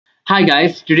Hi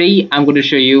guys, today I'm going to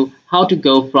show you how to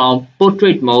go from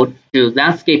portrait mode to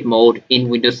landscape mode in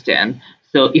Windows 10.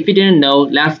 So if you didn't know,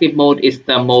 landscape mode is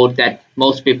the mode that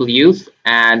most people use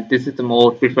and this is the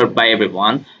mode preferred by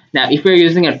everyone. Now if you're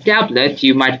using a tablet,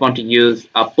 you might want to use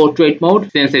a portrait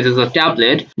mode since it is a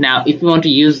tablet. Now if you want to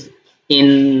use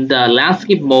in the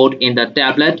landscape mode in the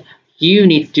tablet, you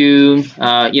need to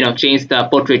change the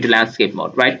portrait to landscape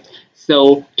mode, right?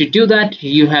 So to do that,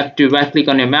 you have to right click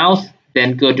on your mouse,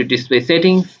 then go to display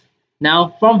settings.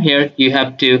 Now from here, you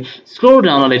have to scroll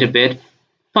down a little bit,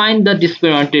 find the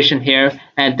display orientation here,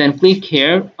 and then click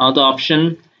here on the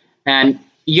option. And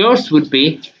yours would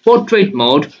be portrait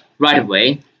mode right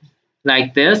away,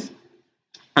 like this.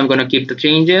 I'm going to keep the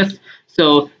changes.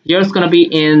 So yours going to be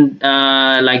in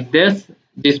like this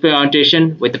display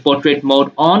orientation with the portrait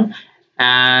mode on.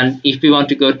 And if you want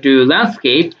to go to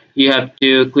landscape, you have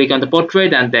to click on the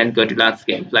portrait and then go to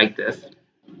landscape like this.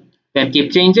 Then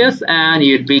keep changes and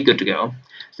you'd be good to go.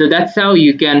 So that's how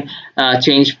you can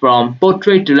change from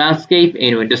portrait to landscape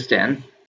in Windows 10.